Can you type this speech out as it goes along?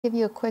Give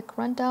you a quick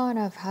rundown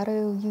of how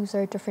to use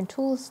our different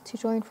tools to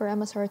join for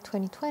MSR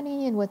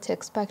 2020 and what to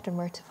expect and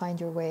where to find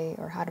your way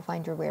or how to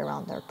find your way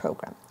around our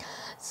program.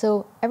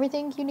 So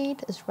everything you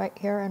need is right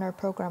here on our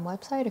program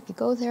website. If you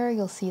go there,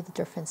 you'll see the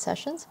different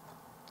sessions.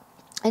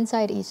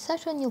 Inside each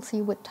session, you'll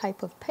see what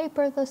type of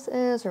paper this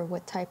is or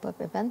what type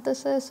of event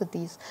this is. So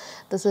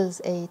this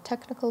is a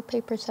technical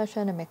paper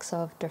session, a mix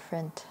of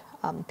different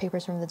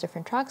papers from the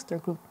different tracks. They're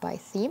grouped by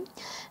theme.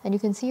 And you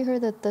can see here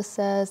that this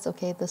says,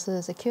 okay, this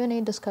is a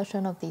Q&A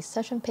discussion of these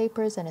session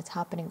papers and it's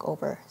happening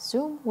over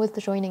Zoom with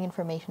the joining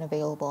information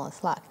available on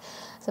Slack.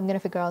 So I'm going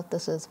to figure out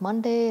this is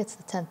Monday. It's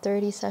the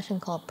 10:30 session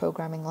called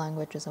Programming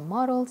Languages and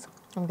Models.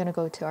 I'm going to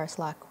go to our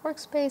Slack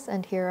workspace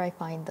and here I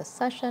find the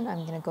session.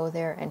 I'm going to go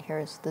there and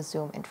here's the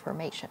Zoom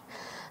information.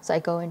 So I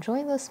go and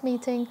join this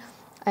meeting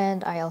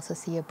and I also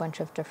see a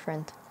bunch of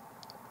different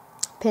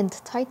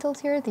pinned titles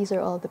here. These are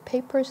all the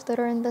papers that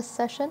are in this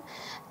session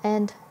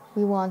and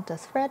we want a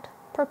thread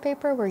per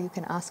paper where you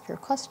can ask your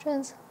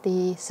questions.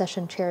 The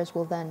session chairs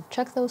will then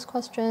check those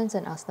questions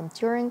and ask them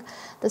during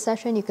the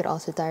session. You could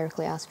also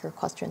directly ask your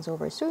questions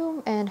over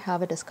Zoom and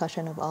have a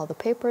discussion of all the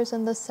papers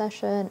in this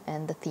session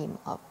and the theme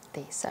of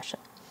the session.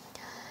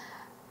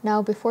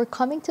 Now, before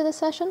coming to the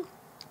session,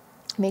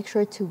 make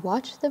sure to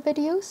watch the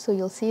videos. So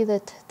you'll see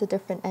that the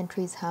different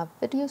entries have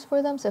videos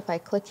for them. So if I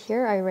click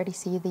here, I already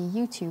see the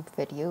YouTube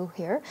video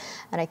here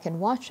and I can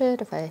watch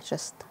it. If I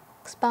just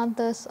expand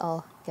this,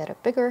 I'll get a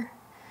bigger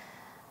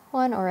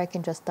one, or I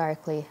can just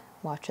directly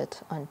watch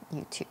it on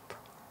YouTube.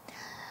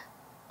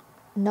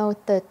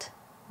 Note that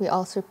we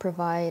also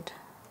provide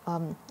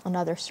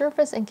another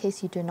service in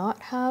case you do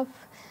not have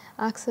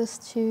access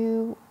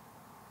to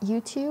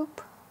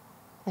YouTube.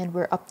 And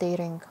we're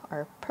updating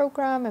our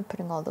program and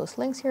putting all those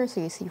links here. So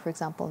you see, for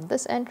example, in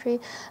this entry,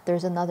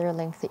 there's another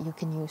link that you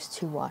can use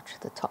to watch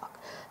the talk.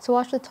 So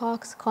watch the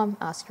talks, come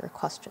ask your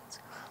questions.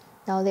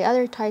 Now, the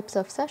other types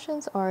of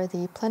sessions are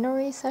the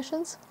plenary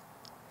sessions.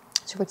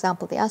 So for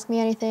example, the Ask Me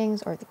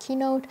Anythings or the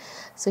keynote.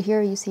 So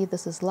here you see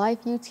this is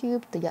live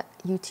YouTube. The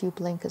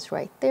YouTube link is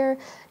right there.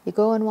 You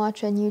go and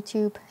watch on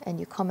YouTube and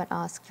you come and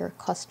ask your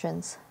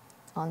questions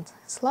on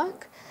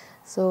Slack.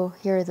 So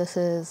here this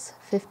is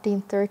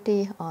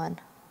 15:30 on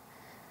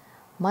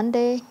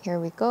Monday. Here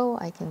we go.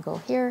 I can go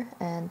here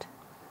and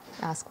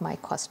ask my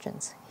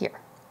questions here.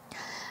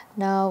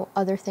 Now,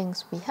 other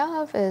things we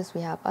have is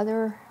we have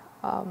other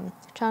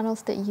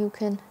channels that you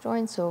can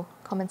join. So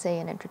come and say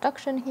an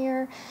introduction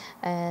here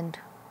and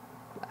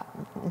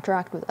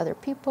interact with other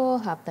people,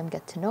 have them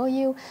get to know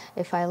you.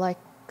 If I like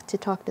to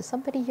talk to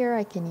somebody here,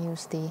 I can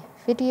use the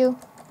video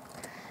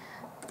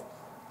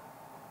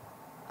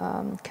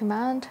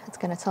command. It's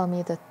going to tell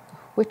me that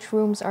which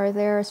rooms are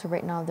there. So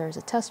right now there's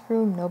a test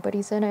room,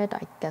 nobody's in it.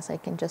 I guess I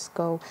can just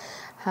go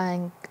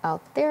hang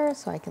out there.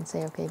 So I can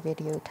say, okay,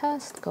 video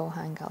test, go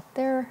hang out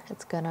there.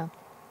 It's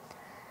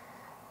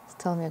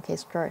telling me, okay,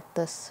 start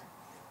this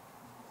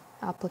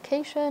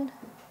application,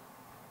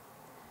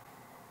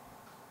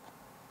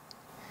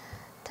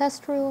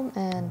 test room,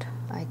 and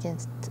I can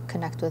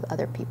connect with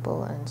other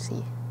people and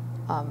see,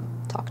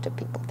 talk to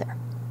people there.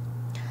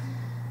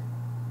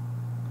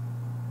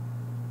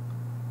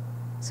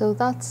 So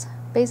that's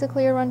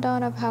basically a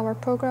rundown of how our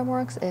program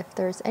works. If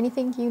there's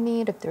anything you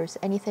need, if there's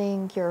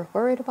anything you're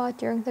worried about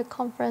during the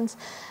conference,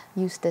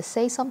 use the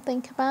Say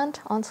Something command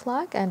on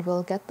Slack and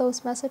we'll get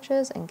those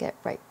messages and get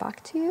right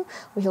back to you.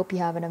 We hope you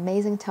have an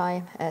amazing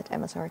time at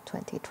MSR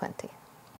 2020.